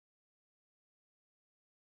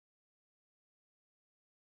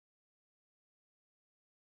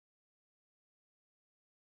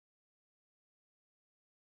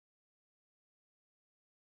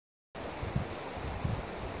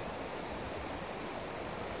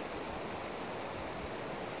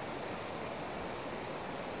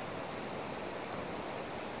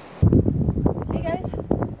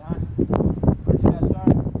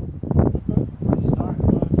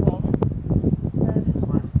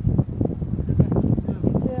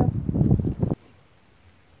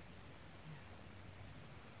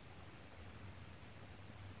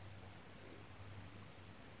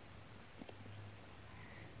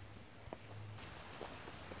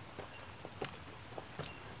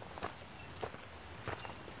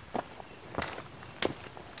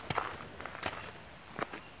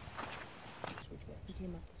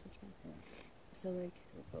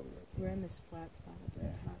flat spot up at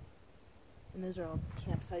the top. And those are all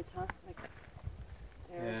campsites, huh? Like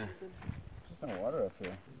there or something. There's no water up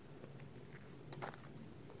here.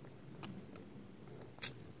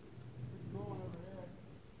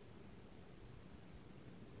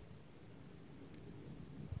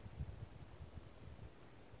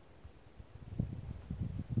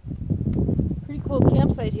 Pretty cool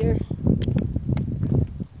campsite here.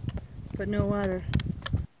 But no water.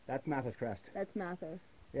 That's Matthes Crest. That's Matthes.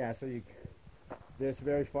 Yeah, so you, this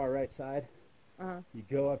very far right side, you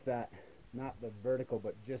go up that, not the vertical,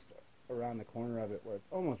 but just around the corner of it where it's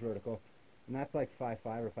almost vertical, and that's like 5'5"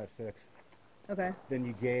 or 5'6". Okay. Then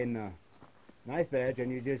you gain the knife edge,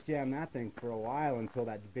 and you just jam that thing for a while until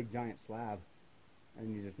that big giant slab,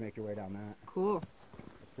 and you just make your way down that. Cool.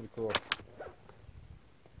 It's pretty cool.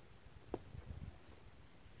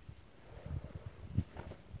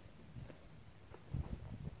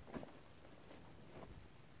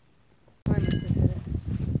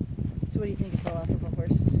 So what do you think it fell off of a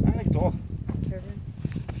horse? I think it's all. Turbine?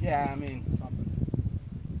 Yeah, I mean, something.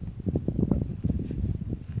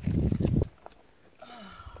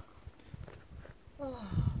 Oh.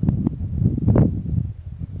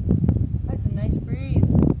 That's a nice breeze.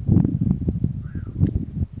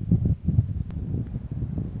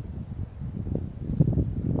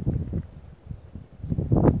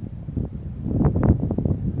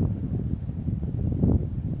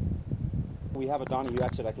 We have a Donahue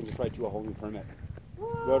exit. I can just write you a whole new permit.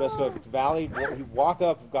 Wrote us a valley. You walk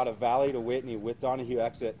up, we've got a valley to Whitney with Donahue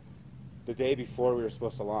exit the day before we were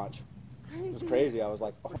supposed to launch. It was crazy. I was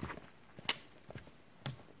like, oh.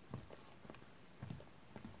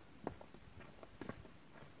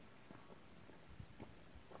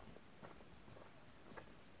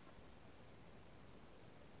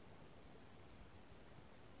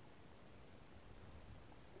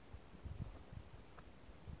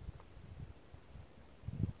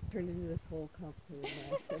 Turned into this whole complicated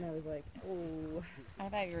mess, and I was like, oh. I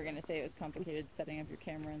thought you were going to say it was complicated setting up your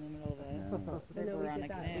camera in the middle of the river on a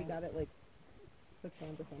canoe. We got it like hooked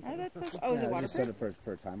onto something. Oh, that's so. Oh, is it I waterproof? just set it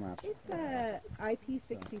for a time lapse. It's a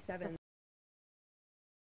IP67.